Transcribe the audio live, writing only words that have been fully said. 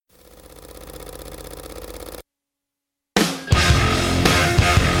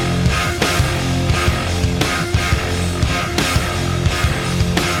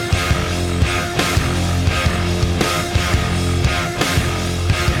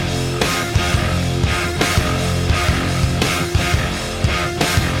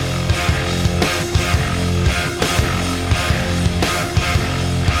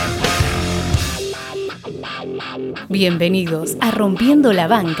Bienvenidos a Rompiendo la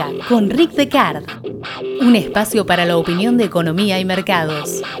Banca con Rick Decard, un espacio para la opinión de economía y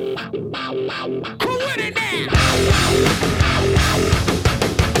mercados.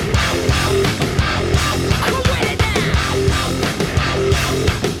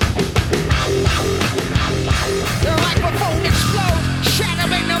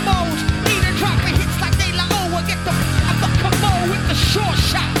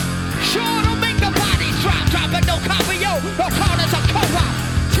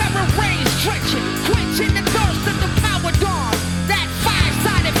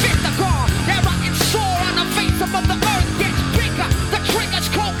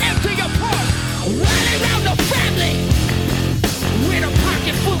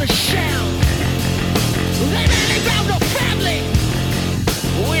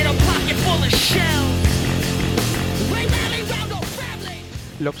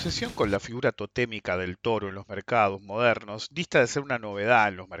 La obsesión con la figura totémica del toro en los mercados modernos dista de ser una novedad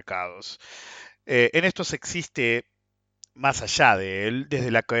en los mercados. En estos existe más allá de él,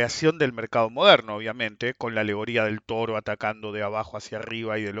 desde la creación del mercado moderno, obviamente, con la alegoría del toro atacando de abajo hacia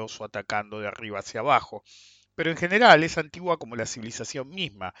arriba y del oso atacando de arriba hacia abajo. Pero en general es antigua como la civilización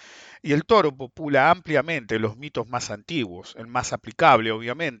misma, y el toro popula ampliamente los mitos más antiguos. El más aplicable,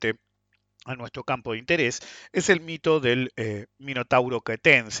 obviamente, a nuestro campo de interés, es el mito del Minotauro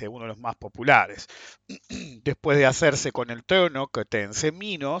cretense, uno de los más populares. Después de hacerse con el trono cretense,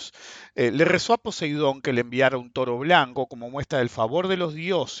 Minos le rezó a Poseidón que le enviara un toro blanco como muestra del favor de los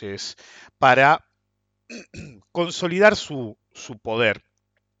dioses para consolidar su poder,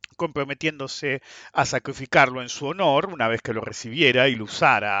 comprometiéndose a sacrificarlo en su honor una vez que lo recibiera y lo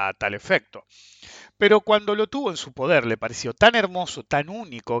usara a tal efecto. Pero cuando lo tuvo en su poder le pareció tan hermoso, tan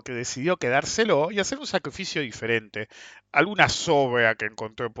único, que decidió quedárselo y hacer un sacrificio diferente, alguna sobra que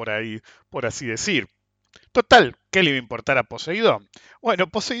encontró por ahí, por así decir. Total, ¿qué le iba a importar a Poseidón?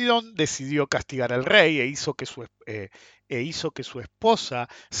 Bueno, Poseidón decidió castigar al rey e hizo que su esposa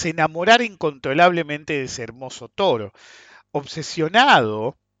se enamorara incontrolablemente de ese hermoso toro.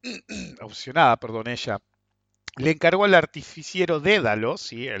 Obsesionada, perdón, ella le encargó al artificiero Dédalo,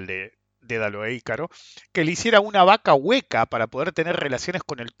 ¿sí? El de Dédalo e Ícaro, que le hiciera una vaca hueca para poder tener relaciones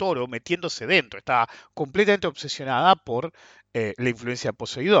con el toro metiéndose dentro. Estaba completamente obsesionada por la influencia de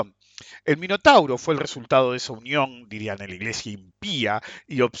Poseidón. El Minotauro fue el resultado de esa unión, dirían en la iglesia, impía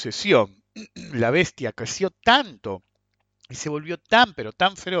y obsesión. La bestia creció tanto y se volvió tan pero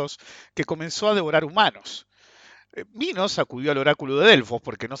tan feroz que comenzó a devorar humanos. Minos acudió al oráculo de Delfos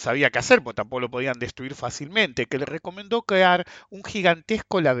porque no sabía qué hacer, porque tampoco lo podían destruir fácilmente, que le recomendó crear un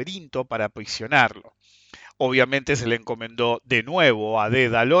gigantesco laberinto para aprisionarlo. Obviamente se le encomendó de nuevo a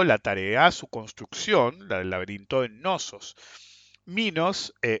Dédalo la tarea, su construcción, la del laberinto en Nosos.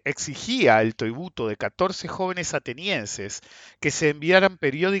 Minos exigía el tributo de 14 jóvenes atenienses que se enviaran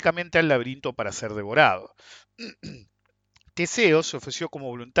periódicamente al laberinto para ser devorado. Teseo se ofreció como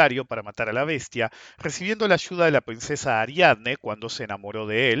voluntario para matar a la bestia, recibiendo la ayuda de la princesa Ariadne cuando se enamoró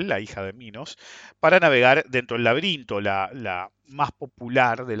de él, la hija de Minos, para navegar dentro del laberinto. La más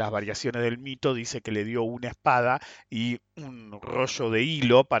popular de las variaciones del mito dice que le dio una espada y un rollo de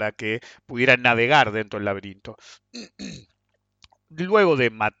hilo para que pudieran navegar dentro del laberinto. Luego de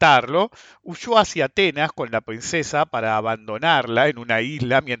matarlo, huyó hacia Atenas con la princesa para abandonarla en una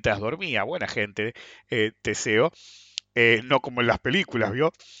isla mientras dormía. Buena gente, Teseo. No como en las películas,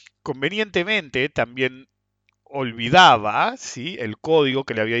 ¿vio? Convenientemente también olvidaba, ¿sí?, el código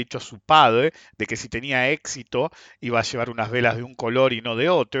que le había dicho a su padre de que si tenía éxito iba a llevar unas velas de un color y no de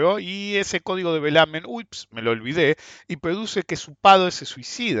otro, y ese código de velamen, ups, me lo olvidé, y produce que su padre se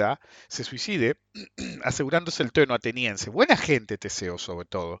suicide, asegurándose el trono ateniense. Buena gente Teseo sobre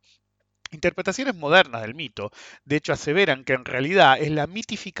todo. Interpretaciones modernas del mito, de hecho, aseveran que en realidad es la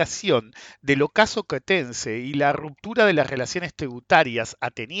mitificación del ocaso cretense y la ruptura de las relaciones tributarias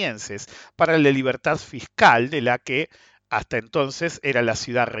atenienses para la libertad fiscal de la que hasta entonces era la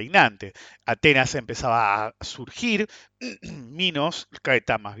ciudad reinante. Atenas empezaba a surgir, Minos,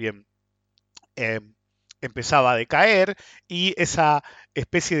 Creta más bien, eh, empezaba a decaer y esa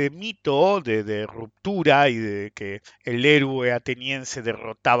especie de mito de ruptura y de que el héroe ateniense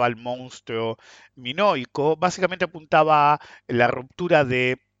derrotaba al monstruo minoico, básicamente apuntaba a la ruptura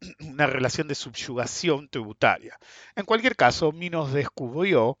de una relación de subyugación tributaria. En cualquier caso, Minos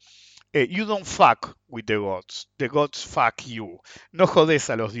descubrió You don't fuck with the gods fuck you. No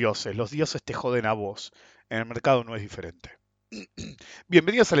jodes a los dioses te joden a vos. En el mercado no es diferente.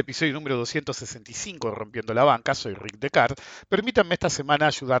 Bienvenidos al episodio número 265 de Rompiendo la Banca, soy Rick Descartes. Permítanme esta semana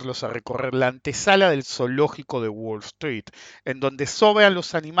ayudarlos a recorrer la antesala del zoológico de Wall Street, en donde sobran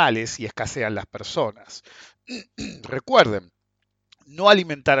los animales y escasean las personas. Recuerden, no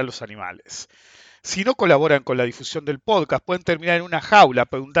alimentar a los animales. Si no colaboran con la difusión del podcast, pueden terminar en una jaula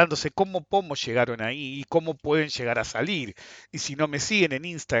preguntándose cómo pomos llegaron ahí y cómo pueden llegar a salir. Y si no me siguen en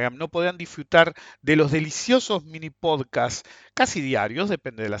Instagram, no podrán disfrutar de los deliciosos mini podcasts casi diarios,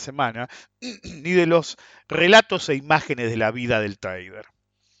 depende de la semana, ni de los relatos e imágenes de la vida del trader.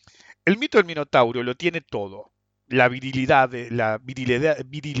 El mito del Minotauro lo tiene todo. La virilidad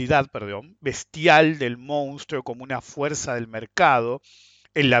bestial del monstruo como una fuerza del mercado,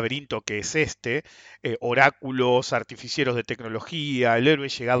 el laberinto que es este, oráculos artificieros de tecnología, el héroe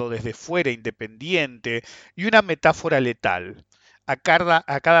llegado desde fuera independiente y una metáfora letal. A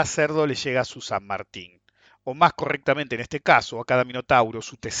cada cerdo le llega su San Martín, o más correctamente en este caso, a cada minotauro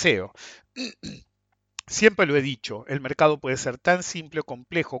su Teseo. Siempre lo he dicho, el mercado puede ser tan simple o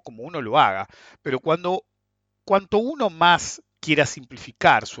complejo como uno lo haga, pero cuanto uno más quiera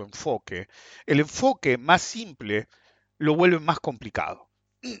simplificar su enfoque, el enfoque más simple lo vuelve más complicado.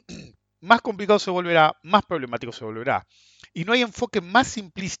 Más complicado se volverá, más problemático se volverá. Y no hay enfoque más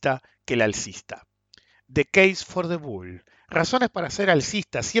simplista que el alcista. The case for the bull. Razones para ser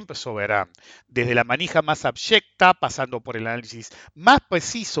alcista siempre soberán, desde la manija más abyecta, pasando por el análisis más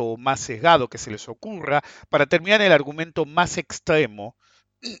preciso o más sesgado que se les ocurra, para terminar en el argumento más extremo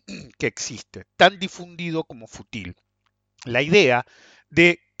que existe, tan difundido como fútil. La idea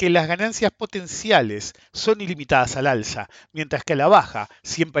de que las ganancias potenciales son ilimitadas al alza, mientras que a la baja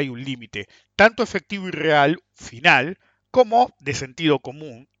siempre hay un límite, tanto efectivo y real final como de sentido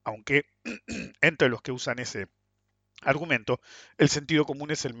común, aunque entre los que usan ese argumento, el sentido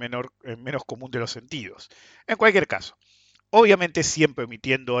común es el menos común de los sentidos. En cualquier caso, obviamente siempre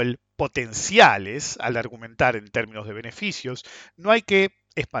omitiendo el potenciales al argumentar en términos de beneficios, no hay que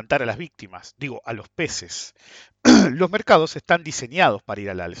espantar a las víctimas, digo, a los peces. Los mercados están diseñados para ir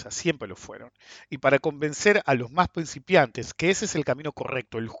al alza, siempre lo fueron, y para convencer a los más principiantes que ese es el camino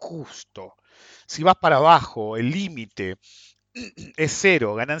correcto, el justo. Si vas para abajo, el límite es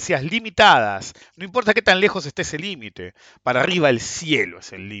cero, ganancias limitadas, no importa qué tan lejos esté ese límite, para arriba el cielo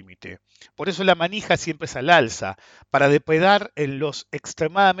es el límite. Por eso la manija siempre es al alza, para depredar en los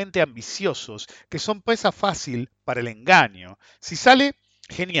extremadamente ambiciosos, que son presa fácil para el engaño. Si sale,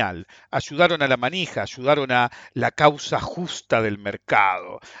 genial, ayudaron a la manija, ayudaron a la causa justa del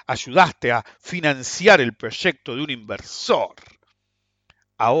mercado, ayudaste a financiar el proyecto de un inversor.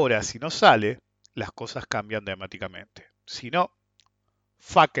 Ahora, si no sale, las cosas cambian dramáticamente. Si no,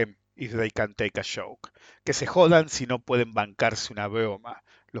 fuck 'em if they can take a joke. Que se jodan si no pueden bancarse una broma.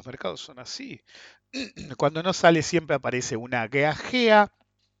 Los mercados son así. Cuando no sale siempre aparece una gajea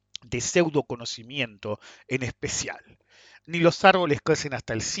de pseudo conocimiento en especial. Ni los árboles crecen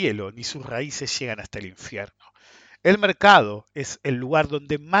hasta el cielo, ni sus raíces llegan hasta el infierno. El mercado es el lugar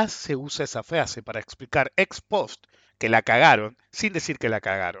donde más se usa esa frase para explicar ex post que la cagaron sin decir que la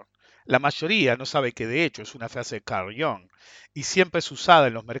cagaron. La mayoría no sabe que de hecho es una frase de Carl Jung y siempre es usada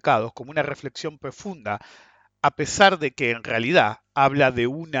en los mercados como una reflexión profunda, a pesar de que en realidad habla de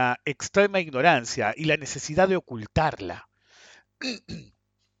una extrema ignorancia y la necesidad de ocultarla.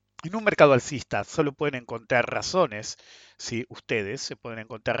 En un mercado alcista solo pueden encontrar razones, si ustedes se pueden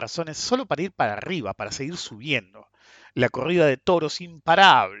encontrar razones solo para ir para arriba, para seguir subiendo. La corrida de toros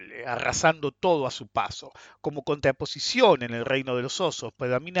imparable, arrasando todo a su paso. Como contraposición en el reino de los osos,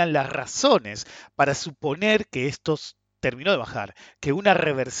 predominan las razones para suponer que estos terminó de bajar, que una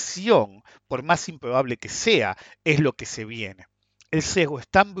reversión, por más improbable que sea, es lo que se viene. El sesgo es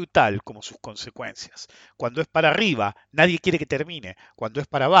tan brutal como sus consecuencias. Cuando es para arriba, nadie quiere que termine. Cuando es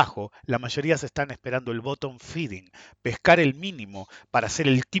para abajo, la mayoría se están esperando el bottom feeding, pescar el mínimo para ser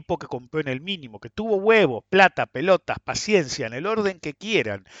el tipo que compró en el mínimo, que tuvo huevo, plata, pelotas, paciencia, en el orden que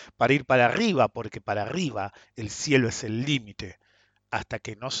quieran, para ir para arriba, porque para arriba el cielo es el límite, hasta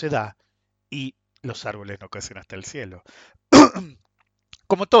que no se da y los árboles no crecen hasta el cielo.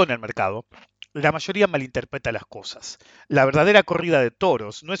 Como todo en el mercado, la mayoría malinterpreta las cosas. La verdadera corrida de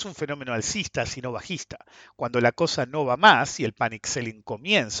toros no es un fenómeno alcista, sino bajista. Cuando la cosa no va más y el panic selling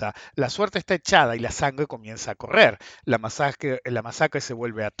comienza, la suerte está echada y la sangre comienza a correr. La masacre se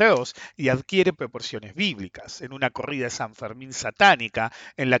vuelve atroz y adquiere proporciones bíblicas, en una corrida de San Fermín satánica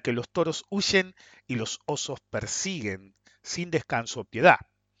en la que los toros huyen y los osos persiguen, sin descanso o piedad.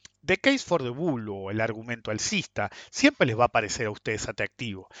 The Case for the Bull o el argumento alcista siempre les va a parecer a ustedes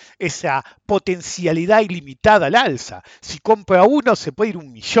atractivo. Esa potencialidad ilimitada al alza. Si compro a uno se puede ir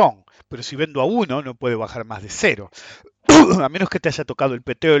 1.000.000, pero si vendo a uno no puede bajar más de cero. a menos que te haya tocado el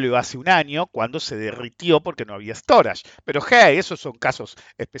petróleo hace un año cuando se derritió porque no había storage. Pero hey, esos son casos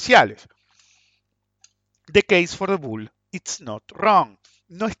especiales. The case for the bull, it's not wrong.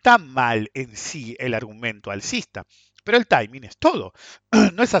 No está mal en sí el argumento alcista, pero el timing es todo.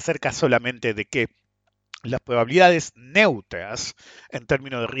 No es acerca solamente de que las probabilidades neutras en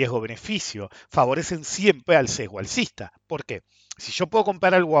términos de riesgo-beneficio favorecen siempre al sesgo alcista. ¿Por qué? Si yo puedo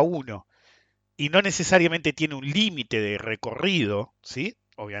comprar algo a uno y no necesariamente tiene un límite de recorrido, ¿sí?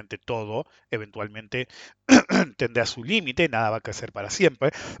 Obviamente todo eventualmente tendrá su límite, nada va a crecer para siempre.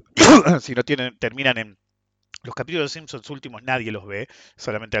 Si no terminan en los capítulos de Simpsons últimos nadie los ve,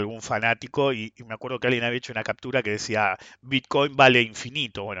 solamente algún fanático, y me acuerdo que alguien había hecho una captura que decía Bitcoin vale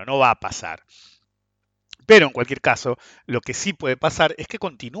infinito. Bueno, no va a pasar. Pero en cualquier caso, lo que sí puede pasar es que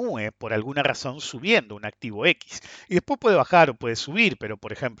continúe por alguna razón subiendo un activo X. Y después puede bajar o puede subir, pero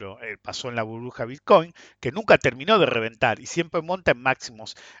por ejemplo, pasó en la burbuja Bitcoin, que nunca terminó de reventar y siempre monta en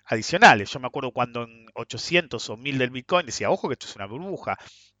máximos adicionales. Yo me acuerdo cuando en 800 o 1000 del Bitcoin decía, ojo que esto es una burbuja.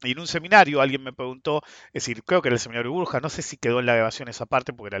 Y en un seminario alguien me preguntó, es decir, creo que era el seminario de burbuja, no sé si quedó en la grabación esa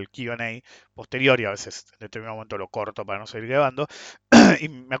parte porque era el Q&A posterior y a veces en determinado momento lo corto para no seguir grabando. Y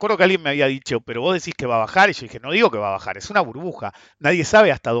me acuerdo que alguien me había dicho, pero vos decís que va a bajar, y yo dije, no digo que va a bajar, es una burbuja, nadie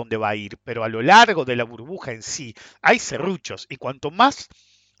sabe hasta dónde va a ir, pero a lo largo de la burbuja en sí hay serruchos, y cuanto más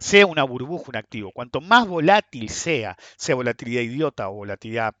sea una burbuja un activo, cuanto más volátil sea volatilidad idiota o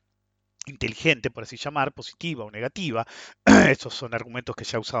volatilidad inteligente, por así llamar, positiva o negativa, estos son argumentos que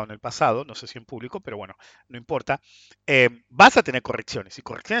ya he usado en el pasado, no sé si en público, pero bueno, no importa, vas a tener correcciones y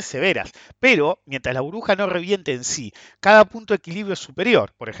correcciones severas, pero mientras la burbuja no reviente en sí, cada punto de equilibrio es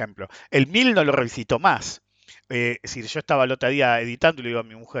superior, por ejemplo, el 1000 no lo revisito más. Es decir, yo estaba el otro día editando y le digo a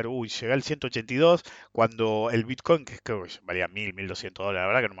mi mujer, uy, llegué al 182 cuando el Bitcoin, que creo que valía 1200 dólares, la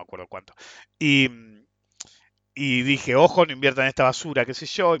verdad que no me acuerdo cuánto. Y dije, ojo, no inviertan en esta basura, qué sé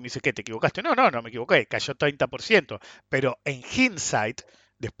yo. Y me dice, ¿qué? ¿Te equivocaste? No, no, no me equivoqué. Cayó 30%. Pero en hindsight,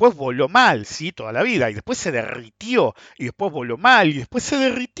 después voló mal, ¿sí? Toda la vida. Y después se derritió. Y después voló mal. Y después se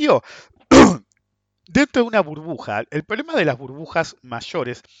derritió. Dentro de una burbuja, el problema de las burbujas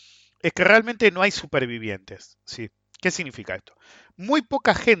mayores es que realmente no hay supervivientes, ¿sí? ¿Qué significa esto? Muy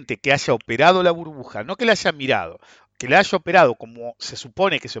poca gente que haya operado la burbuja, no que la haya mirado, que la haya operado como se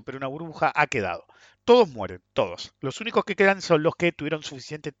supone que se opera una burbuja, ha quedado. Todos mueren, todos. Los únicos que quedan son los que tuvieron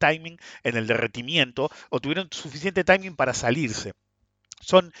suficiente timing en el derretimiento o tuvieron suficiente timing para salirse.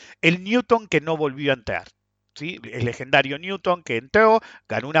 Son el Newton que no volvió a entrar. ¿Sí? El legendario Newton que entró,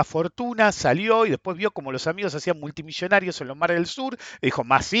 ganó una fortuna, salió y después vio como los amigos hacían multimillonarios en los mares del sur y dijo,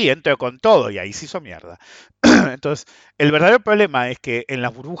 más sí, entro con todo y ahí se hizo mierda. Entonces, el verdadero problema es que en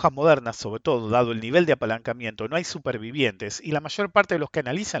las burbujas modernas, sobre todo dado el nivel de apalancamiento, no hay supervivientes y la mayor parte de los que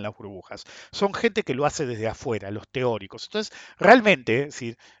analizan las burbujas son gente que lo hace desde afuera, los teóricos. Entonces, realmente,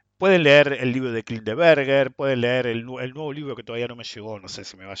 si pueden leer el libro de Klindeberger, pueden leer el nuevo libro que todavía no me llegó, no sé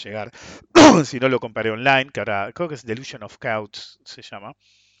si me va a llegar, si no lo compraré online, que ahora creo que es Delusion of Couch, se llama.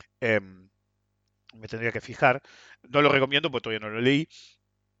 Em, Me tendría que fijar. No lo recomiendo porque todavía no lo leí.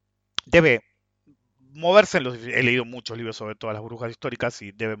 Debe moverse en los. He leído muchos libros sobre todas las burbujas históricas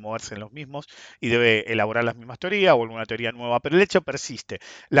y debe moverse en los mismos y debe elaborar las mismas teorías o alguna teoría nueva, pero el hecho persiste.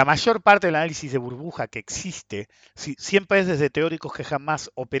 La mayor parte del análisis de burbuja que existe siempre es desde teóricos que jamás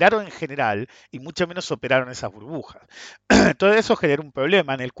operaron en general y mucho menos operaron esas burbujas. Entonces eso genera un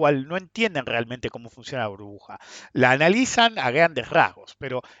problema en el cual no entienden realmente cómo funciona la burbuja. La analizan a grandes rasgos,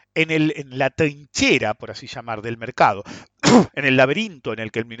 pero en la trinchera, por así llamar, del mercado, en el laberinto en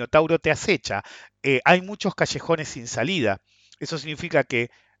el que el minotauro te acecha, hay muchos callejones sin salida. Eso significa que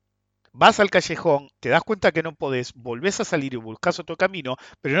vas al callejón, te das cuenta que no podés, volvés a salir y buscas otro camino,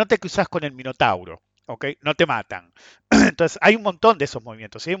 pero no te cruzas con el minotauro. ¿Ok? No te matan. Entonces hay un montón de esos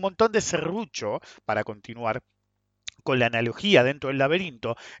movimientos, hay un montón de serrucho, para continuar con la analogía dentro del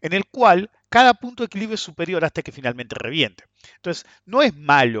laberinto, en el cual cada punto de equilibrio es superior hasta que finalmente reviente. Entonces, no es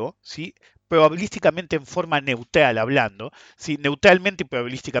malo, ¿sí? Probabilísticamente en forma neutral hablando, ¿sí? Neutralmente y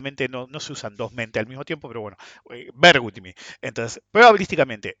probabilísticamente no se usan dos mentes al mismo tiempo, pero bueno, bear with me. Entonces,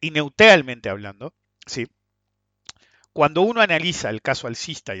 probabilísticamente y neutralmente hablando, ¿sí? Cuando uno analiza el caso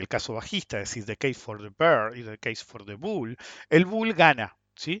alcista y el caso bajista, es decir, the case for the bear y the case for the bull, el bull gana,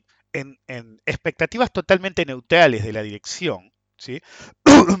 ¿sí? En expectativas totalmente neutrales de la dirección, ¿sí?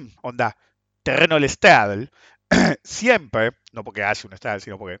 Onda, terreno del straddle, siempre, no porque hace un straddle,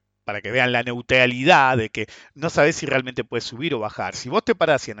 sino porque para que vean la neutralidad de que no sabes si realmente puedes subir o bajar. Si vos te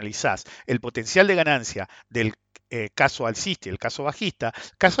parás y analizás el potencial de ganancia del caso alcista y el caso alcista,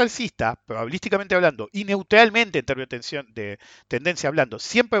 probabilísticamente hablando, y neutralmente en términos de tendencia hablando,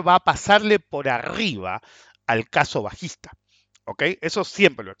 siempre va a pasarle por arriba al caso bajista. ¿Ok? Eso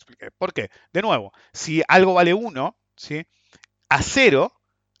siempre lo expliqué. ¿Por qué? De nuevo, si algo vale 1, ¿sí? A 0,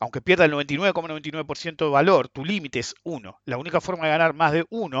 aunque pierda el 99,99% de valor, tu límite es 1. La única forma de ganar más de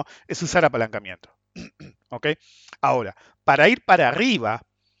 1 es usar apalancamiento. ¿Ok? Ahora, para ir para arriba,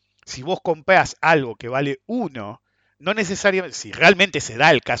 si vos comprás algo que vale 1, no necesariamente, si realmente se da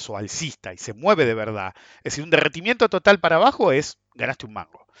el caso alcista y se mueve de verdad, es decir, un derretimiento total para abajo es, ganaste un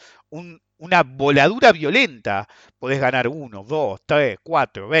mango. Una voladura violenta, podés ganar 1, 2, 3,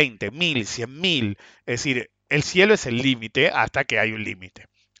 4, 20, 1000, 100.000. Es decir, el cielo es el límite hasta que hay un límite.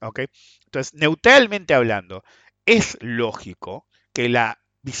 ¿Ok? Entonces, neutralmente hablando, es lógico que la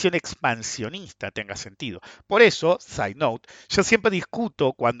visión expansionista tenga sentido. Por eso, side note, yo siempre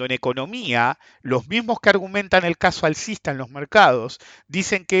discuto cuando en economía los mismos que argumentan el caso alcista en los mercados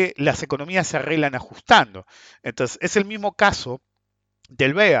dicen que las economías se arreglan ajustando. Entonces, es el mismo caso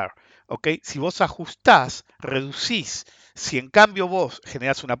del bear. ¿Ok? Si vos ajustás, reducís. Si en cambio vos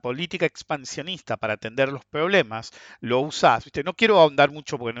generás una política expansionista para atender los problemas, lo usás. ¿Viste? No quiero ahondar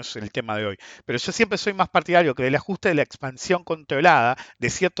mucho porque no es el tema de hoy, pero yo siempre soy más partidario que del ajuste de la expansión controlada de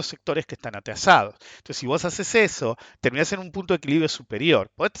ciertos sectores que están atrasados. Entonces, si vos haces eso, terminás en un punto de equilibrio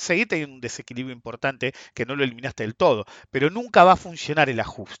superior. Podés seguir teniendo un desequilibrio importante que no lo eliminaste del todo, pero nunca va a funcionar el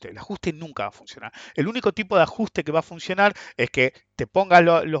ajuste. El ajuste nunca va a funcionar. El único tipo de ajuste que va a funcionar es que te pongas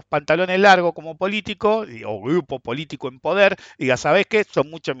los pantalones largos como político o grupo político en poder y digas, ¿sabes qué? Son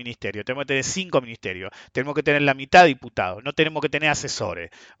muchos ministerios, tenemos que tener 5 ministerios, tenemos que tener la mitad de diputados, no tenemos que tener asesores,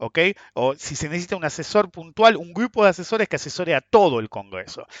 ¿ok? O si se necesita un asesor puntual, un grupo de asesores que asesore a todo el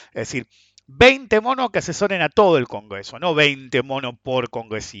Congreso. Es decir, 20 monos que asesoren a todo el Congreso, no 20 monos por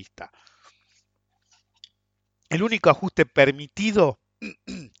congresista. El único ajuste permitido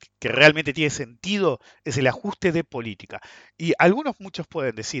que realmente tiene sentido es el ajuste de política. Y muchos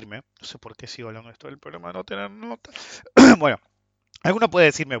pueden decirme, no sé por qué sigo hablando de esto del programa de no tener nota. Bueno, algunos pueden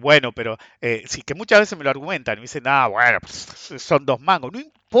decirme, bueno, pero sí, que muchas veces me lo argumentan y me dicen, ah, bueno, pues, son 2 mangos. No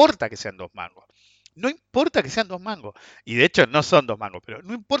importa que sean 2 mangos. No importa que sean 2 mangos. Y de hecho no son 2 mangos, pero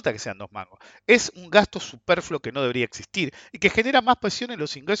no importa que sean 2 mangos. Es un gasto superfluo que no debería existir y que genera más presión en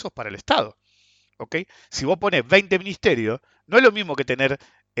los ingresos para el Estado. ¿Ok? Si vos pones 20 ministerios, no es lo mismo que tener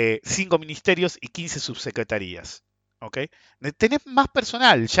 5 ministerios y 15 subsecretarías. ¿Ok? Tenés más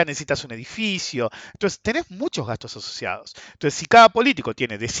personal, ya necesitas un edificio, entonces tenés muchos gastos asociados. Entonces, si cada político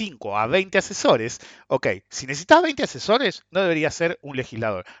tiene de 5 a 20 asesores, ok, si necesitas 20 asesores, no deberías ser un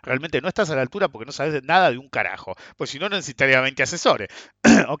legislador. Realmente no estás a la altura porque no sabes nada de un carajo, pues si no, no necesitaría 20 asesores.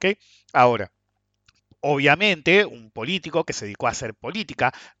 ¿Ok? Ahora, obviamente, un político que se dedicó a hacer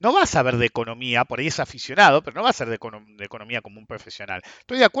política no va a saber de economía, por ahí es aficionado, pero no va a ser de economía como un profesional.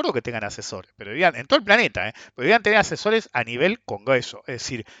 Estoy de acuerdo que tengan asesores, pero digan, en todo el planeta, pero deberían tener asesores a nivel Congreso. Es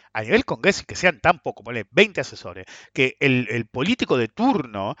decir, a nivel Congreso y que sean tan poco, ponle 20 asesores, que el político de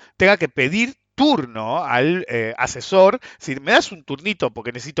turno tenga que pedir turno al asesor, si me das un turnito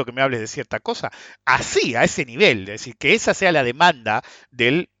porque necesito que me hables de cierta cosa, así, a ese nivel, es decir, que esa sea la demanda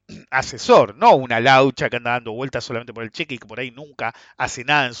del asesor, no una laucha que anda dando vueltas solamente por el cheque y que por ahí nunca hace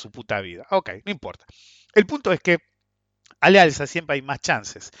nada en su puta vida. Ok, no importa. El punto es que al alza siempre hay más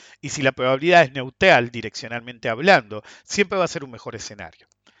chances y si la probabilidad es neutral direccionalmente hablando, siempre va a ser un mejor escenario.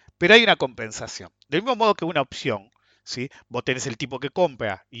 Pero hay una compensación. Del mismo modo que una opción, ¿sí? Vos tenés el tipo que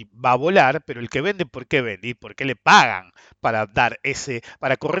compra y va a volar, pero el que vende, ¿por qué vende? ¿Y por qué le pagan para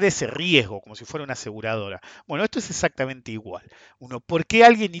correr ese riesgo, como si fuera una aseguradora? Bueno, esto es exactamente igual. ¿Por qué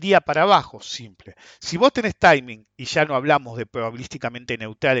alguien iría para abajo? Simple. Si vos tenés timing, y ya no hablamos de probabilísticamente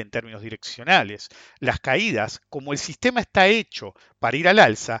neutral en términos direccionales, las caídas, como el sistema está hecho para ir al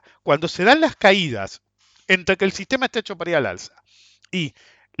alza, cuando se dan las caídas, entre que el sistema está hecho para ir al alza y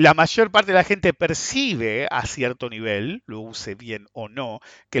la mayor parte de la gente percibe a cierto nivel, lo use bien o no,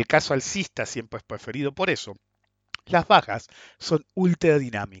 que el caso alcista siempre es preferido por eso. Las bajas son ultra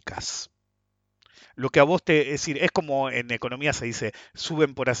dinámicas. Lo que a vos es decir, es como en economía se dice,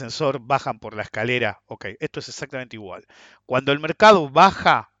 suben por ascensor, bajan por la escalera. Ok, esto es exactamente igual. Cuando el mercado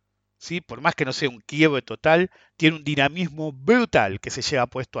baja, ¿sí? Por más que no sea un quiebre total, tiene un dinamismo brutal que se lleva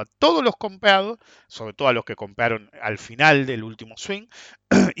puesto a todos los comprados, sobre todo a los que compraron al final del último swing,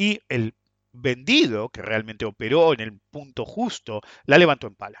 y el vendido, que realmente operó en el punto justo, la levantó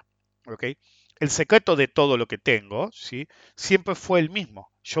en pala. ¿Ok? El secreto de todo lo que tengo, ¿sí? Siempre fue el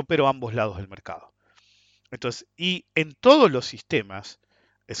mismo. Yo opero a ambos lados del mercado. Entonces, y en todos los sistemas,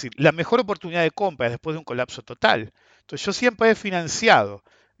 es decir, la mejor oportunidad de compra es después de un colapso total. Entonces, yo siempre he financiado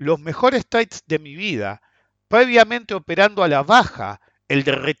los mejores trades de mi vida, previamente operando a la baja el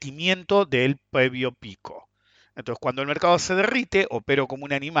derretimiento del previo pico. Entonces, cuando el mercado se derrite, opero como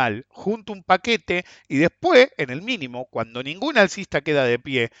un animal, junto un paquete y después, en el mínimo, cuando ningún alcista queda de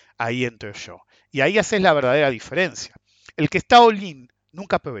pie, ahí entro yo. Y ahí haces la verdadera diferencia. El que está all-in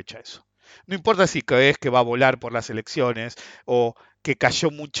nunca aprovecha eso. No importa si crees que va a volar por las elecciones o que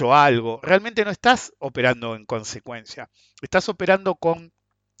cayó mucho algo, realmente no estás operando en consecuencia. Estás operando con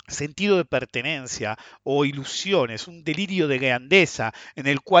sentido de pertenencia o ilusiones, un delirio de grandeza en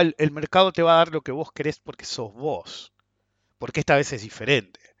el cual el mercado te va a dar lo que vos querés porque sos vos, porque esta vez es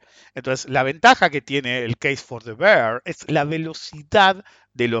diferente. Entonces, la ventaja que tiene el case for the bear es la velocidad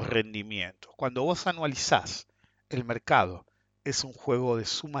de los rendimientos. Cuando vos anualizás el mercado, es un juego de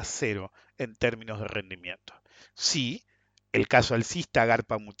suma cero en términos de rendimiento. Sí, el caso alcista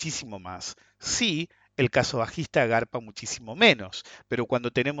agarpa muchísimo más. Sí, el caso bajista agarpa muchísimo menos. Pero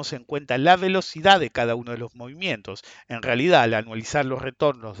cuando tenemos en cuenta la velocidad de cada uno de los movimientos, en realidad al anualizar los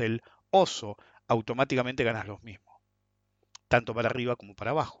retornos del oso, automáticamente ganas los mismos, tanto para arriba como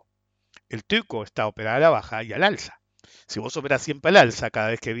para abajo. El truco está operar a la baja y al alza. Si vos operas siempre al alza cada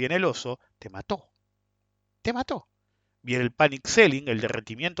vez que viene el oso, te mató. Te mató. Viene el panic selling, el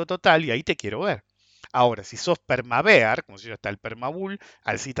derretimiento total, y ahí te quiero ver. Ahora, si sos permabear, como si yo está el permabull,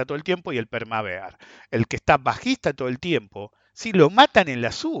 alcista todo el tiempo, y el permabear, el que está bajista todo el tiempo, si lo matan en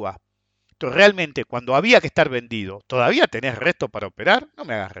la suba. Entonces, realmente, cuando había que estar vendido, ¿todavía tenés resto para operar? No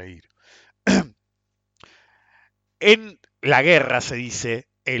me hagas reír. En la guerra se dice,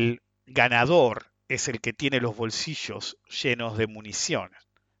 el ganador es el que tiene los bolsillos llenos de munición.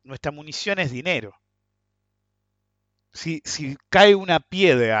 Nuestra munición es dinero. Si cae una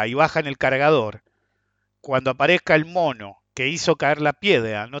piedra y baja en el cargador, cuando aparezca el mono que hizo caer la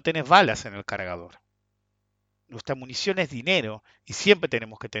piedra, no tenés balas en el cargador. Nuestra munición es dinero y siempre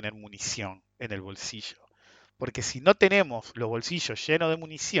tenemos que tener munición en el bolsillo. Porque si no tenemos los bolsillos llenos de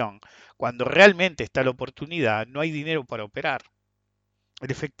munición, cuando realmente está la oportunidad, no hay dinero para operar.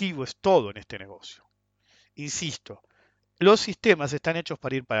 El efectivo es todo en este negocio. Insisto, los sistemas están hechos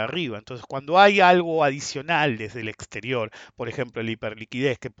para ir para arriba. Entonces, cuando hay algo adicional desde el exterior, por ejemplo, la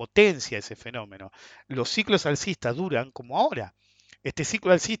hiperliquidez que potencia ese fenómeno, los ciclos alcistas duran como ahora. Este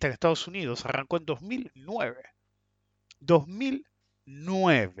ciclo alcista en Estados Unidos arrancó en 2009.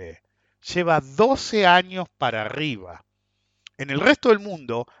 2009. Lleva 12 años para arriba. En el resto del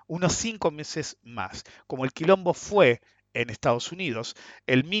mundo, unos 5 meses más. Como el quilombo fue en Estados Unidos,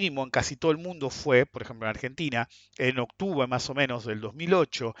 el mínimo en casi todo el mundo fue, por ejemplo en Argentina, en octubre más o menos del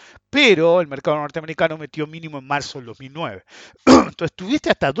 2008, pero el mercado norteamericano metió mínimo en marzo del 2009. Entonces tuviste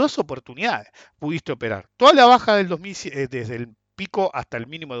hasta dos oportunidades, pudiste operar toda la baja del 2000, desde el pico hasta el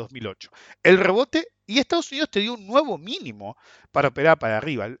mínimo de 2008, el rebote, y Estados Unidos te dio un nuevo mínimo para operar para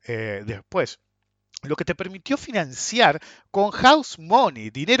arriba después, lo que te permitió financiar con house money,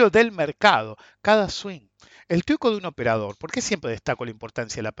 dinero del mercado, cada swing. El truco de un operador, ¿por qué siempre destaco la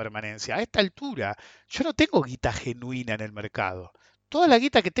importancia de la permanencia? A esta altura, yo no tengo guita genuina en el mercado. Toda la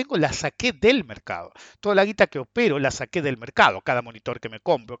guita que tengo la saqué del mercado. Toda la guita que opero la saqué del mercado. Cada monitor que me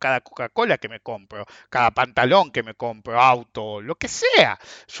compro, cada Coca-Cola que me compro, cada pantalón que me compro, auto, lo que sea.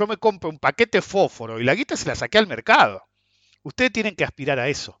 Yo me compro un paquete fósforo y la guita se la saqué al mercado. Ustedes tienen que aspirar a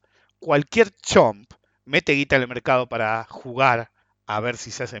eso. Cualquier chomp mete guita en el mercado para jugar a ver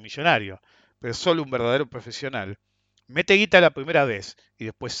si se hace millonario, pero solo un verdadero profesional mete guita la primera vez y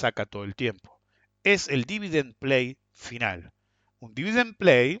después saca todo el tiempo. Es el dividend play final. Un dividend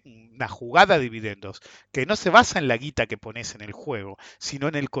play, una jugada de dividendos, que no se basa en la guita que pones en el juego, sino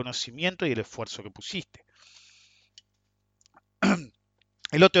en el conocimiento y el esfuerzo que pusiste.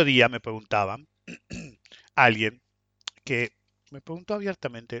 El otro día me preguntaban, alguien que me preguntó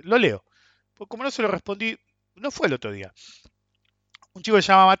abiertamente, lo leo, pues como no se lo respondí, no fue el otro día. Un chico que se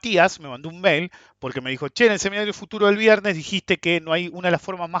llama Matías me mandó un mail porque me dijo, che, en el seminario futuro del viernes dijiste que no hay una de las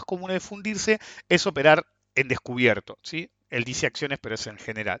formas más comunes de fundirse es operar en descubierto, ¿sí? Él dice acciones, pero es en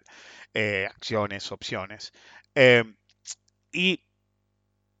general. Acciones, opciones. Eh, y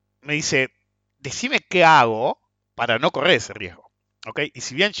me dice, decime qué hago para no correr ese riesgo. ¿Ok? Y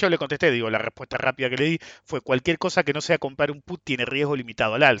si bien yo le contesté, digo, la respuesta rápida que le di fue cualquier cosa que no sea comprar un put tiene riesgo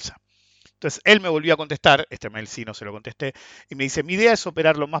limitado al alza. Entonces él me volvió a contestar, este mail sí no se lo contesté, y me dice, mi idea es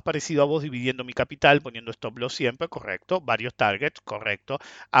operar lo más parecido a vos dividiendo mi capital, poniendo stop loss siempre, correcto, varios targets, correcto,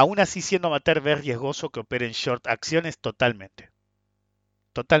 aún así siendo amateur ver riesgoso que opere en short acciones totalmente,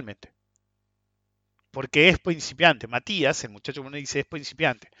 totalmente, porque es principiante. Matías, el muchacho que me dice, es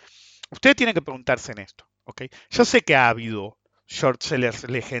principiante. Ustedes tienen que preguntarse en esto, ¿ok? Yo sé que ha habido short sellers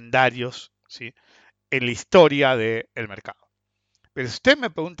legendarios, ¿sí? En la historia del mercado. Pero si ustedes me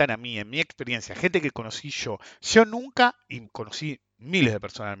preguntan a mí, en mi experiencia, gente que conocí yo nunca, y conocí miles de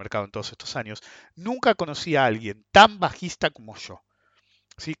personas en el mercado en todos estos años, nunca conocí a alguien tan bajista como yo.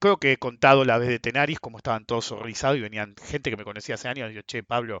 Sí, creo que he contado la vez de Tenaris como estaban todos horrorizados y venían gente que me conocía hace años y yo, che,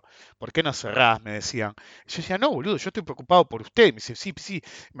 Pablo, ¿por qué no cerrás? Me decían. Yo decía, no, boludo, yo estoy preocupado por usted. Me dice, sí, sí.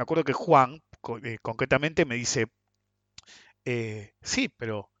 Me acuerdo que Juan, concretamente, me dice, sí,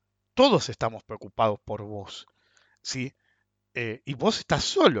 pero todos estamos preocupados por vos, ¿sí? Y vos estás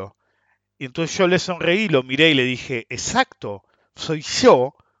solo. Y entonces yo le sonreí, lo miré y le dije, exacto, soy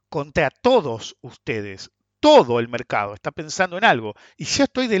yo contra todos ustedes. Todo el mercado está pensando en algo y yo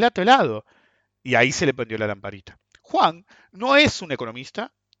estoy de lado a lado. Y ahí se le prendió la lamparita. Juan no es un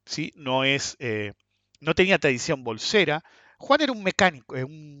economista, ¿sí? No tenía tradición bolsera. Juan era un mecánico,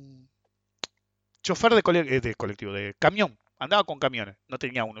 un chofer de colectivo, de camión. Andaba con camiones, no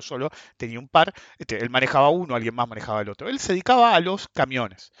tenía uno solo, tenía un par. Él manejaba uno, alguien más manejaba el otro. Él se dedicaba a los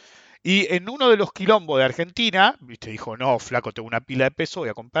camiones. Y en uno de los quilombos de Argentina, viste, dijo, no, flaco, tengo una pila de peso, voy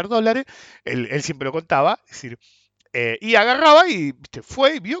a comprar dólares. Él siempre lo contaba, es decir, y agarraba y viste,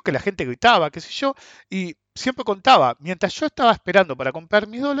 fue y vio que la gente gritaba, qué sé yo, y siempre contaba, mientras yo estaba esperando para comprar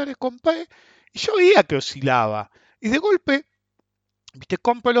mis dólares, compré, y yo veía que oscilaba. Y de golpe, viste,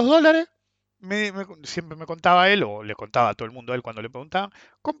 compro los dólares, siempre me contaba él, o le contaba a todo el mundo a él cuando le preguntaban,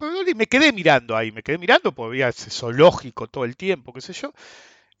 compro los dólares y me quedé mirando ahí, me quedé mirando porque había ese zoológico todo el tiempo, qué sé yo,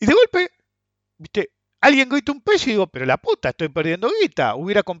 y de golpe viste, alguien grita un precio y digo, pero la puta, estoy perdiendo guita,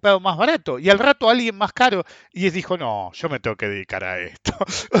 hubiera comprado más barato. Y al rato alguien más caro y él dijo, no, yo me tengo que dedicar a esto.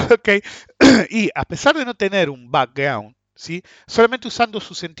 ¿Okay? Y a pesar de no tener un background, ¿sí? Solamente usando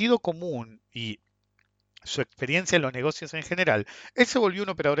su sentido común y su experiencia en los negocios en general, él se volvió un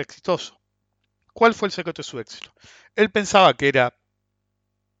operador exitoso. ¿Cuál fue el secreto de su éxito? Él pensaba que era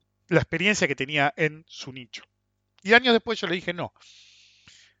la experiencia que tenía en su nicho. Y años después yo le dije, no,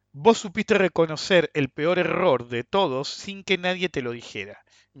 vos supiste reconocer el peor error de todos sin que nadie te lo dijera.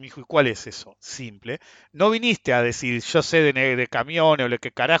 Y me dijo, ¿y cuál es eso? Simple. No viniste a decir, yo sé de camiones o lo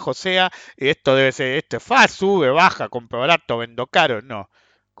que carajo sea, esto debe ser, esto es fácil, sube, baja, compro barato, vendo caro. No.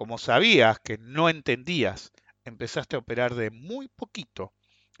 Como sabías que no entendías, empezaste a operar de muy poquito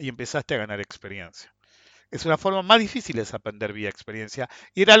y empezaste a ganar experiencia. Es una forma más difícil de aprender vía experiencia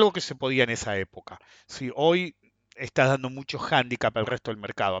y era algo que se podía en esa época. Si hoy estás dando mucho hándicap al resto del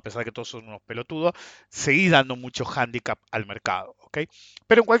mercado, a pesar de que todos son unos pelotudos, seguís dando mucho hándicap al mercado, ¿ok?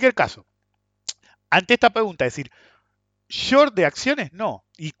 Pero en cualquier caso, ante esta pregunta, es decir, ¿short de acciones? No.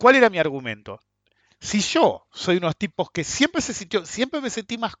 ¿Y cuál era mi argumento? Si yo soy unos tipos que siempre me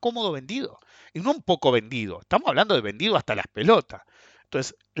sentí más cómodo vendido, y no un poco vendido, estamos hablando de vendido hasta las pelotas.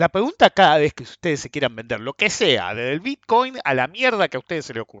 Entonces, la pregunta cada vez que ustedes se quieran vender, lo que sea, desde el Bitcoin a la mierda que a ustedes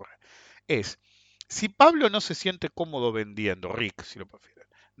se les ocurra, es, si Pablo no se siente cómodo vendiendo, Rick, si lo prefieren,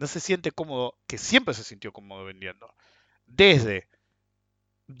 no se siente cómodo, que siempre se sintió cómodo vendiendo, desde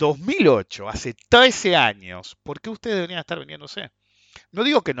 2008, hace 13 años, ¿por qué ustedes deberían estar vendiéndose? No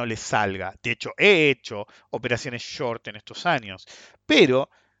digo que no les salga, de hecho he hecho operaciones short en estos años, pero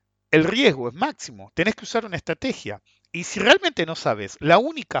el riesgo es máximo, tenés que usar una estrategia. Y si realmente no sabes, la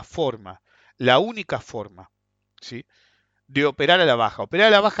única forma, ¿sí? De operar a la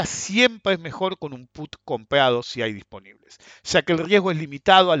baja siempre es mejor con un put comprado si hay disponibles, ya que el riesgo es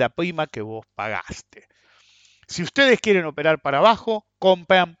limitado a la prima que vos pagaste. Si ustedes quieren operar para abajo,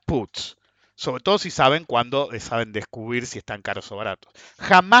 compran puts. Sobre todo si saben cuándo saben descubrir si están caros o baratos.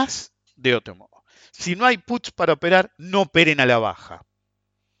 Jamás de otro modo. Si no hay puts para operar, no operen a la baja.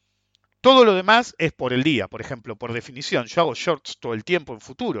 Todo lo demás es por el día. Por ejemplo, por definición, yo hago shorts todo el tiempo en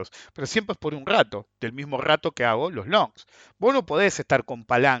futuros, pero siempre es por un rato, del mismo rato que hago los longs. Vos no podés estar con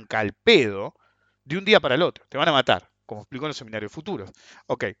palanca al pedo de un día para el otro. Te van a matar, como explicó en el seminario de futuros.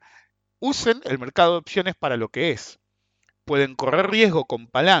 Ok, usen el mercado de opciones para lo que es. Pueden correr riesgo con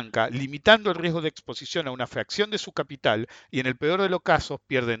palanca, limitando el riesgo de exposición a una fracción de su capital y en el peor de los casos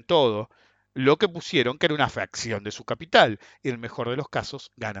pierden todo lo que pusieron, que era una fracción de su capital, y en el mejor de los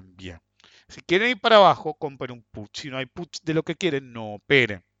casos ganan bien. Si quieren ir para abajo, compren un put. Si no hay puts de lo que quieren, no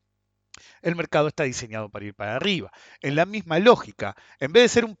operen. El mercado está diseñado para ir para arriba. En la misma lógica, en vez de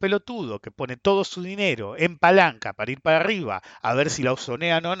ser un pelotudo que pone todo su dinero en palanca para ir para arriba a ver si la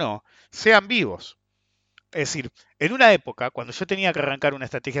usonean o no, sean vivos. Es decir, en una época, cuando yo tenía que arrancar una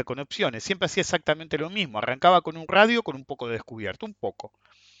estrategia con opciones, siempre hacía exactamente lo mismo. Arrancaba con un radio con un poco de descubierto, un poco.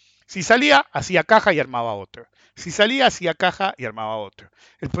 Si salía, hacía caja y armaba otro. Si salía, hacía caja y armaba otro.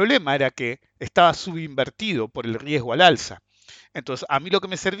 El problema era que estaba subinvertido por el riesgo al alza. Entonces, a mí lo que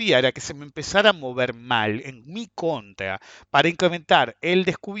me servía era que se me empezara a mover mal en mi contra para incrementar el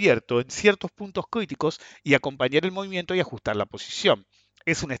descubierto en ciertos puntos críticos y acompañar el movimiento y ajustar la posición.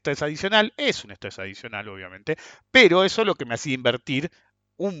 ¿Es un estrés adicional? Es un estrés adicional, obviamente, pero eso es lo que me hacía invertir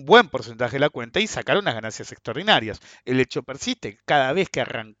un buen porcentaje de la cuenta y sacar unas ganancias extraordinarias. El hecho persiste, cada vez que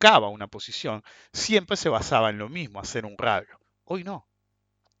arrancaba una posición, siempre se basaba en lo mismo, hacer un radio. Hoy no.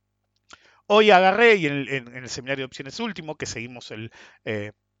 Hoy agarré y en el seminario de opciones último, que seguimos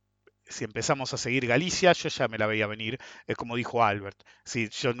eh, si empezamos a seguir Galicia, yo ya me la veía venir, como dijo Albert. Sí,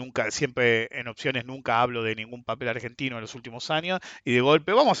 yo nunca, siempre en opciones nunca hablo de ningún papel argentino en los últimos años, y de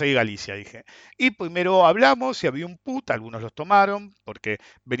golpe vamos a seguir Galicia, dije. Y primero hablamos y había un put, algunos los tomaron, porque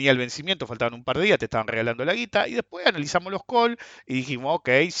venía el vencimiento, faltaban un par de días, te estaban regalando la guita, y después analizamos los call y dijimos, ok,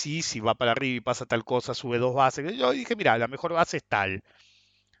 sí, si va para arriba y pasa tal cosa, sube dos bases. Yo dije, mira, la mejor base es tal,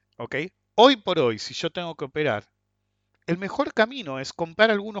 ok. Hoy por hoy, si yo tengo que operar, el mejor camino es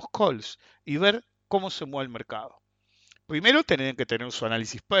comprar algunos calls y ver cómo se mueve el mercado. Primero tienen que tener su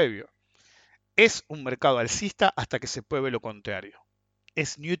análisis previo. Es un mercado alcista hasta que se pruebe lo contrario.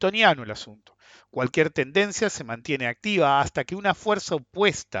 Es newtoniano el asunto. Cualquier tendencia se mantiene activa hasta que una fuerza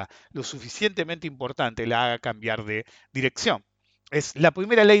opuesta lo suficientemente importante la haga cambiar de dirección. Es la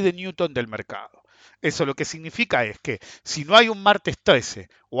primera ley de Newton del mercado. Eso lo que significa es que si no hay un martes 13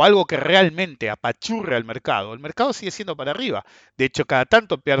 o algo que realmente apachurre al mercado, el mercado sigue siendo para arriba. De hecho, cada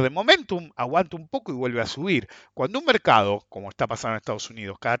tanto pierde momentum, aguanta un poco y vuelve a subir. Cuando un mercado, como está pasando en Estados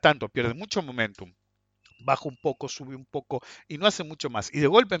Unidos, cada tanto pierde mucho momentum, baja un poco, sube un poco y no hace mucho más. Y de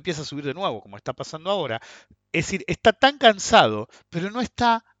golpe empieza a subir de nuevo, como está pasando ahora. Es decir, está tan cansado, pero no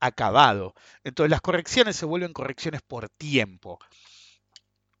está acabado. Entonces las correcciones se vuelven correcciones por tiempo.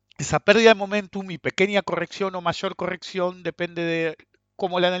 Esa pérdida de momentum y pequeña corrección o mayor corrección, depende de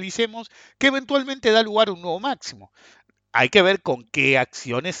cómo la analicemos, que eventualmente da lugar a un nuevo máximo. Hay que ver con qué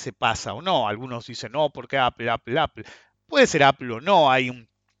acciones se pasa o no. Algunos dicen, no, porque Apple, Apple, Apple. Puede ser Apple o no, hay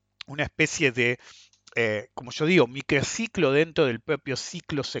una especie de como yo digo, microciclo dentro del propio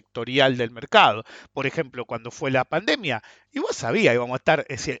ciclo sectorial del mercado. Por ejemplo, cuando fue la pandemia, y vos sabías, íbamos a estar,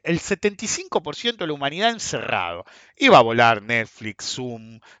 es decir, el 75% de la humanidad encerrado. Iba a volar Netflix,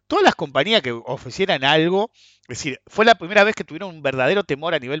 Zoom, todas las compañías que ofrecieran algo. Es decir, fue la primera vez que tuvieron un verdadero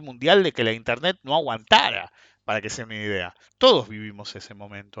temor a nivel mundial de que la Internet no aguantara. Para que se den una idea. Todos vivimos ese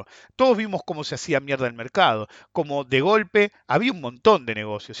momento. Todos vimos cómo se hacía mierda el mercado, como de golpe había un montón de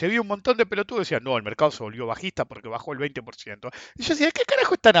negocios y había un montón de pelotudos que decían, no, el mercado se volvió bajista porque bajó el 20%. Y yo decía, ¿de qué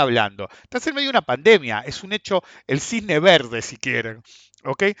carajo están hablando? Estás en medio de una pandemia, es un hecho, el cisne verde si quieren.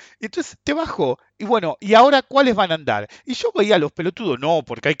 ¿Ok? Y entonces te bajó, y bueno, ¿y ahora cuáles van a andar? Y yo veía a los pelotudos, no,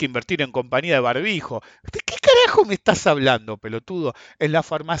 porque hay que invertir en compañía de barbijo. ¿De qué carajo me estás hablando, pelotudo? En la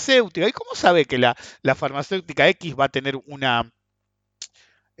farmacéutica. ¿Y cómo sabe que la farmacéutica X va a tener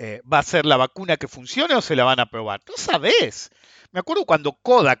va a ser la vacuna que funcione o se la van a probar? No sabés. Me acuerdo cuando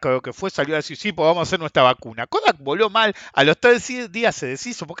Kodak, creo que fue, salió a decir, sí, pues vamos a hacer nuestra vacuna. Kodak voló mal, a los 3 días se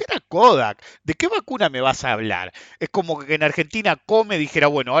deshizo, porque era Kodak. ¿De qué vacuna me vas a hablar? Es como que en Argentina Come dijera,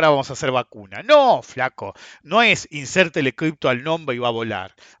 bueno, ahora vamos a hacer vacuna. No, flaco, no es insértele cripto al nombre y va a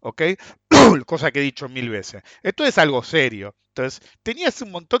volar, ¿ok? Cosa que he dicho 1000 veces. Esto es algo serio. Entonces, tenías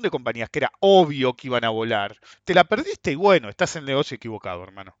un montón de compañías que era obvio que iban a volar. Te la perdiste y bueno, estás en el negocio equivocado,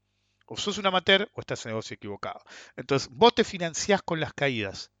 hermano. O sos un amateur o estás en el negocio equivocado. Entonces, vos te financiás con las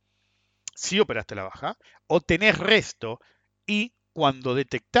caídas. Si operaste la baja, o tenés resto y cuando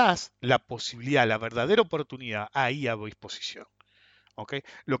detectás la posibilidad, la verdadera oportunidad, ahí a disposición. ¿Ok?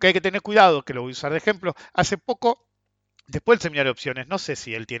 Lo que hay que tener cuidado, que lo voy a usar de ejemplo, hace poco después del seminario de opciones, no sé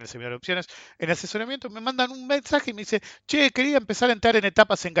si él tiene el seminario de opciones, en asesoramiento me mandan un mensaje y me dice, che, quería empezar a entrar en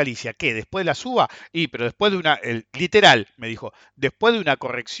etapas en Galicia. ¿Qué? ¿Después de la suba? Y, pero después de una, literal, me dijo, después de una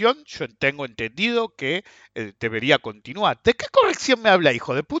corrección, yo tengo entendido que debería continuar. ¿De qué corrección me habla,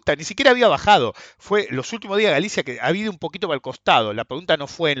 hijo de puta? Ni siquiera había bajado. Fue los últimos días de Galicia que ha ido un poquito para el costado. La pregunta no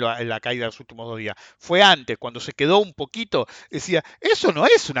fue en la caída de los últimos 2 días, fue antes, cuando se quedó un poquito, decía, eso no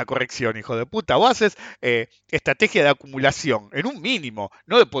es una corrección, hijo de puta. Vos haces estrategia de acumulación, en un mínimo,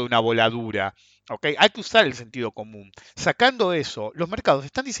 no después de una voladura. ¿Okay? Hay que usar el sentido común. Sacando eso, los mercados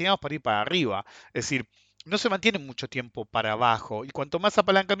están diseñados para ir para arriba. Es decir, no se mantienen mucho tiempo para abajo. Y cuanto más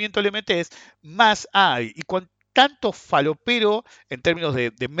apalancamiento le metes, más hay. Y tanto falopero en términos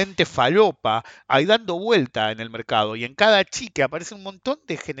de mente falopa hay dando vuelta en el mercado. Y en cada chique aparece un montón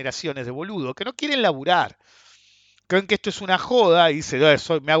de generaciones de boludos que no quieren laburar. Creen que esto es una joda y dicen,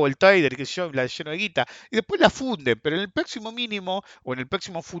 me hago el trader, que yo la lleno de guita, y después la funden, pero en el próximo mínimo o en el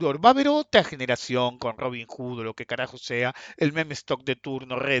próximo furor va a haber otra generación con Robin Hood o lo que carajo sea, el meme stock de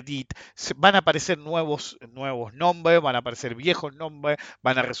turno, Reddit, van a aparecer nuevos nombres, van a aparecer viejos nombres,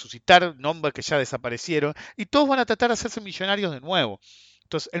 van a resucitar nombres que ya desaparecieron, y todos van a tratar de hacerse millonarios de nuevo.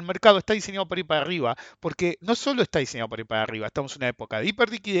 Entonces, el mercado está diseñado para ir para arriba, porque no solo está diseñado para ir para arriba, estamos en una época de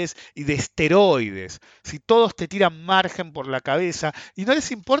hiperliquidez y de esteroides. Si todos te tiran margen por la cabeza y no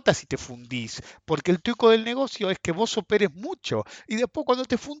les importa si te fundís, porque el truco del negocio es que vos operes mucho y después cuando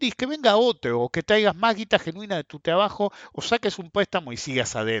te fundís que venga otro o que traigas más guita genuina de tu trabajo o saques un préstamo y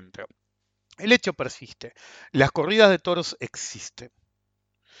sigas adentro. El hecho persiste. Las corridas de toros existen,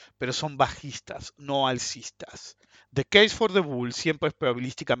 pero son bajistas, no alcistas. The case for the bull siempre es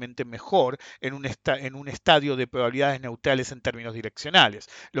probabilísticamente mejor en un estadio de probabilidades neutrales en términos direccionales,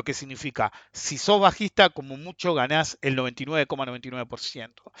 lo que significa, si sos bajista, como mucho ganás el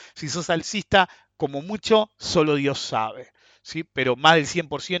 99,99%. Si sos alcista, como mucho, solo Dios sabe. ¿Sí? Pero más del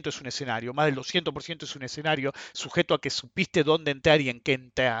 100% es un escenario, más del 200% es un escenario sujeto a que supiste dónde entrar y en qué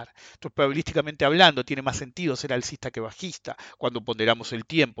entrar. Entonces, probabilísticamente hablando, tiene más sentido ser alcista que bajista. Cuando ponderamos el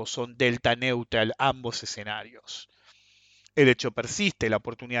tiempo, son delta neutral ambos escenarios. El hecho persiste, la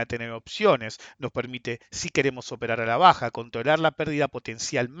oportunidad de tener opciones nos permite, si queremos operar a la baja, controlar la pérdida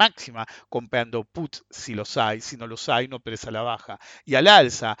potencial máxima comprando puts si los hay, si no los hay, no operes a la baja. Y al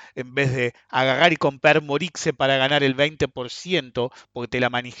alza, en vez de agarrar y comprar Morixe para ganar el 20%, porque te la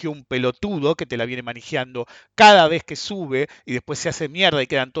manijeó un pelotudo que te la viene manejando cada vez que sube y después se hace mierda y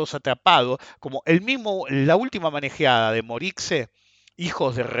quedan todos atrapados, como la última manejeada de Morixe,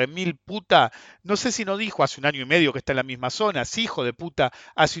 hijos de remil puta. No sé si no dijo hace un año y medio que está en la misma zona, sí, hijo de puta,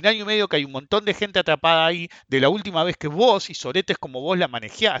 hace un año y medio que hay un montón de gente atrapada ahí de la última vez que vos y soretes como vos la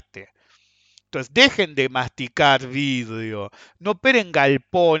manejaste. Entonces, dejen de masticar vidrio, no operen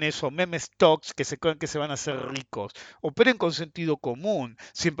galpones o meme stocks que se creen que se van a hacer ricos, operen con sentido común.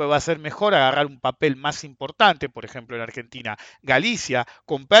 Siempre va a ser mejor agarrar un papel más importante, por ejemplo en Argentina, Galicia,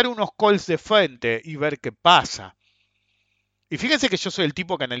 comprar unos calls de frente y ver qué pasa. Y fíjense que yo soy el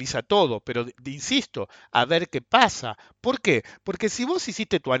tipo que analiza todo, pero insisto, a ver qué pasa. ¿Por qué? Porque si vos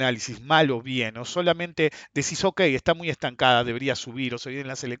hiciste tu análisis mal o bien, o solamente decís, ok, está muy estancada, debería subir, o subir en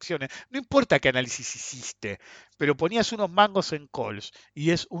las elecciones, no importa qué análisis hiciste, pero ponías unos mangos en calls,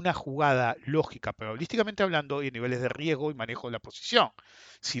 y es una jugada lógica, probabilísticamente hablando, y en niveles de riesgo y manejo de la posición.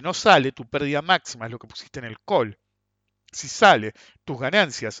 Si no sale, tu pérdida máxima es lo que pusiste en el call. Si sale, tus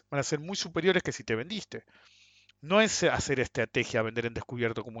ganancias van a ser muy superiores que si te vendiste. No es hacer estrategia, vender en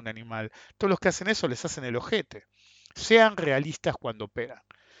descubierto como un animal. Todos los que hacen eso les hacen el ojete. Sean realistas cuando operan.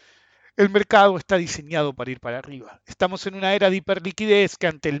 El mercado está diseñado para ir para arriba. Estamos en una era de hiperliquidez que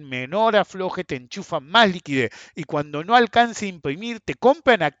ante el menor afloje te enchufan más liquidez y cuando no alcance a imprimir te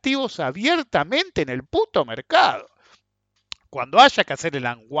compran activos abiertamente en el puto mercado. Cuando haya que hacer el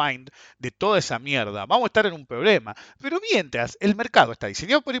unwind de toda esa mierda, vamos a estar en un problema. Pero mientras el mercado está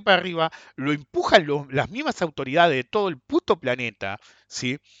diseñado por ir para arriba, lo empujan las mismas autoridades de todo el puto planeta,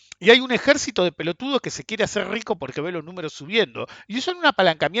 ¿sí? Y hay un ejército de pelotudos que se quiere hacer rico porque ve los números subiendo. Y eso es un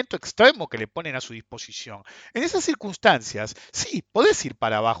apalancamiento extremo que le ponen a su disposición. En esas circunstancias, sí, podés ir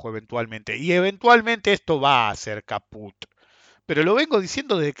para abajo eventualmente. Y eventualmente esto va a ser caput. Pero lo vengo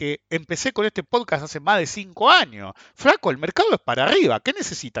diciendo desde que empecé con este podcast hace más de 5 años. Flaco, el mercado es para arriba. ¿Qué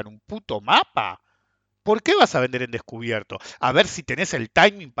necesitan? ¿Un puto mapa? ¿Por qué vas a vender en descubierto? A ver si tenés el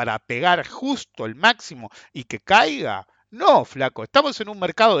timing para pegar justo el máximo y que caiga. No, flaco, estamos en un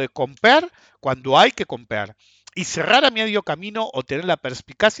mercado de comprar cuando hay que comprar. Y cerrar a medio camino o tener la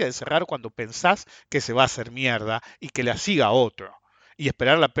perspicacia de cerrar cuando pensás que se va a hacer mierda y que la siga otro. Y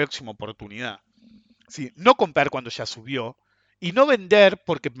esperar la próxima oportunidad. Sí, no comprar cuando ya subió y no vender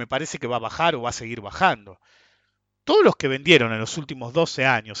porque me parece que va a bajar o va a seguir bajando. Todos los que vendieron en los últimos 12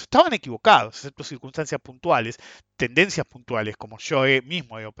 años estaban equivocados, excepto circunstancias puntuales, tendencias puntuales, como yo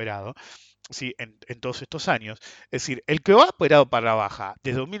mismo he operado, sí, en todos estos años. Es decir, el que ha operado para la baja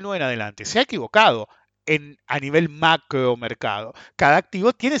desde 2009 en adelante se ha equivocado a nivel macro mercado. Cada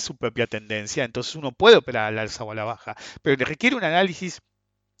activo tiene su propia tendencia, entonces uno puede operar al alza o a la baja, pero le requiere un análisis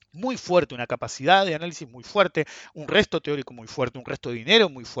muy fuerte, una capacidad de análisis muy fuerte, un resto teórico muy fuerte, un resto de dinero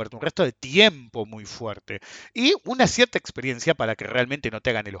muy fuerte, un resto de tiempo muy fuerte y una cierta experiencia para que realmente no te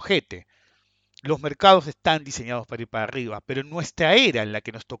hagan el ojete. Los mercados están diseñados para ir para arriba, pero en nuestra era en la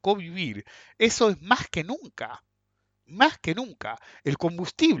que nos tocó vivir, eso es más que nunca. Más que nunca, el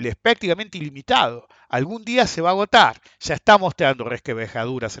combustible es prácticamente ilimitado. Algún día se va a agotar. Ya está mostrando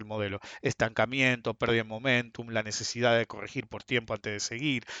resquebrajaduras el modelo. Estancamiento, pérdida de momentum, la necesidad de corregir por tiempo antes de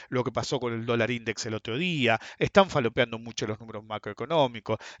seguir, lo que pasó con el dólar index el otro día. Están falopeando mucho los números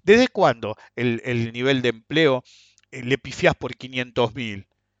macroeconómicos. ¿Desde cuándo el nivel de empleo le pifiás por 500.000?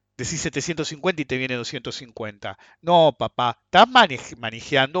 Decís 750 y te viene 250. No, papá, estás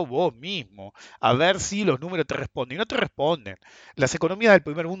manejando vos mismo. A ver si los números te responden. Y no te responden. Las economías del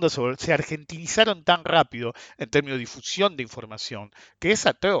primer mundo se argentinizaron tan rápido en términos de difusión de información que es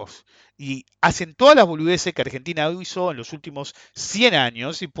atroz. Y hacen todas las boludeces que Argentina hizo en los últimos 100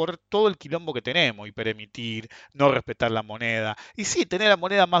 años y por todo el quilombo que tenemos, y permitir, no respetar la moneda. Y sí, tener la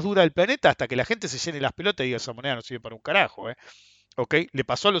moneda más dura del planeta hasta que la gente se llene las pelotas y diga esa moneda no sirve para un carajo, ¿eh? ¿Ok? Le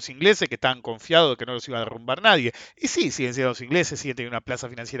pasó a los ingleses que estaban confiados de que no los iba a derrumbar nadie. Y sí, siguen siendo los ingleses, siguen teniendo una plaza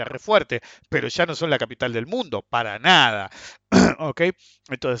financiera re fuerte, pero ya no son la capital del mundo, para nada. ¿Ok?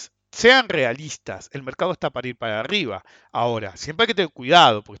 Entonces, sean realistas, el mercado está para ir para arriba. Ahora, siempre hay que tener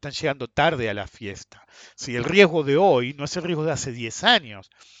cuidado porque están llegando tarde a la fiesta. Si el riesgo de hoy no es el riesgo de hace 10 años.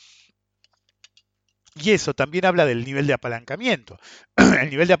 Y eso también habla del nivel de apalancamiento. El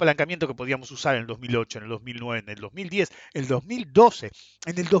nivel de apalancamiento que podíamos usar en el 2008, en el 2009, en el 2010, en el 2012,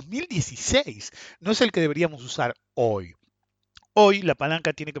 en el 2016, no es el que deberíamos usar hoy. Hoy la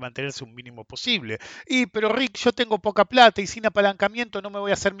palanca tiene que mantenerse un mínimo posible. Pero Rick, yo tengo poca plata y sin apalancamiento no me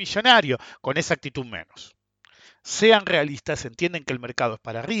voy a hacer millonario. Con esa actitud menos. Sean realistas, entienden que el mercado es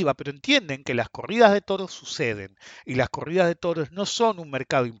para arriba, pero entienden que las corridas de toros suceden. Y las corridas de toros no son un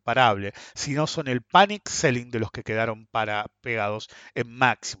mercado imparable, sino son el panic selling de los que quedaron pegados en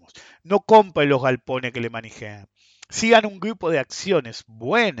máximos. No compren los galpones que le manejen. Sigan un grupo de acciones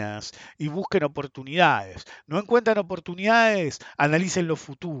buenas y busquen oportunidades. No encuentran oportunidades, analicen los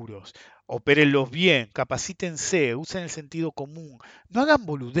futuros. Opérenlos bien, capacítense, usen el sentido común. No hagan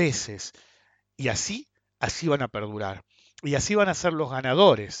boludeces. Y así van a perdurar. Y así van a ser los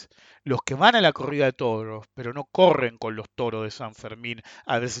ganadores, los que van a la corrida de toros, pero no corren con los toros de San Fermín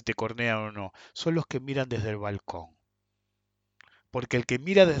a ver si te cornean o no. Son los que miran desde el balcón. Porque el que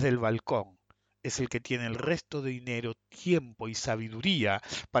mira desde el balcón es el que tiene el resto de dinero, tiempo y sabiduría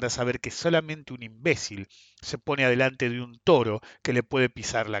para saber que solamente un imbécil se pone adelante de un toro que le puede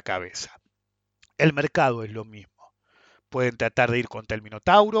pisar la cabeza. El mercado es lo mismo. Pueden tratar de ir contra el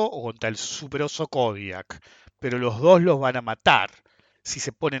Minotauro o contra el superoso Kodiak, pero los dos los van a matar si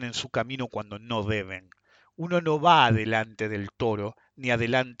se ponen en su camino cuando no deben. Uno no va adelante del toro ni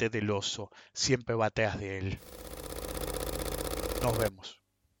adelante del oso, siempre va atrás de él. Nos vemos.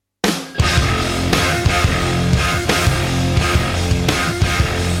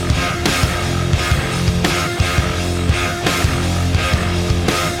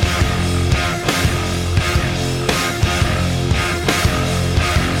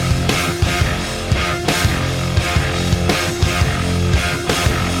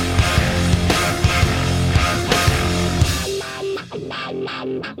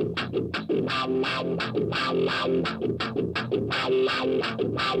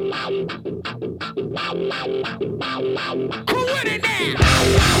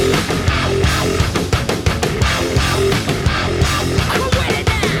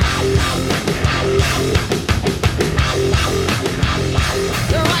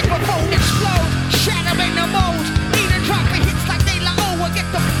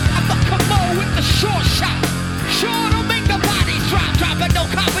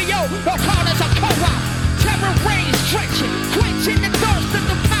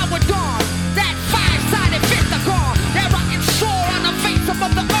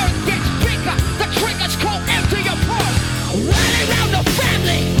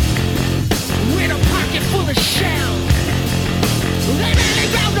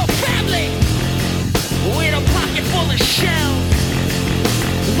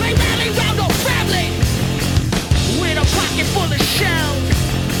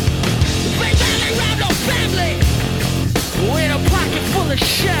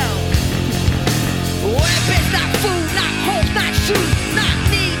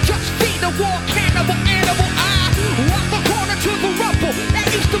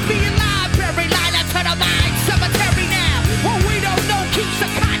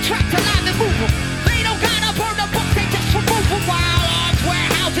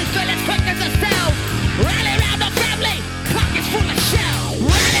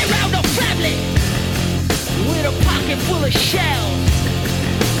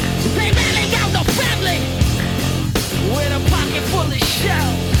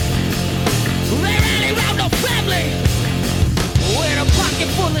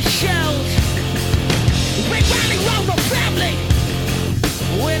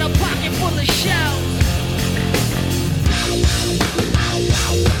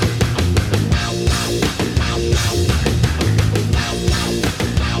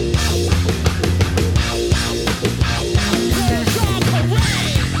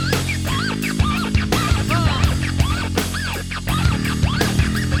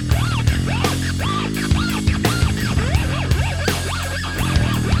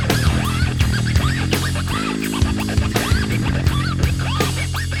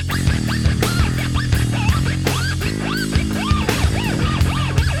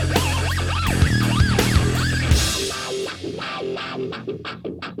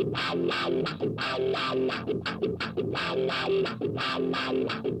 Come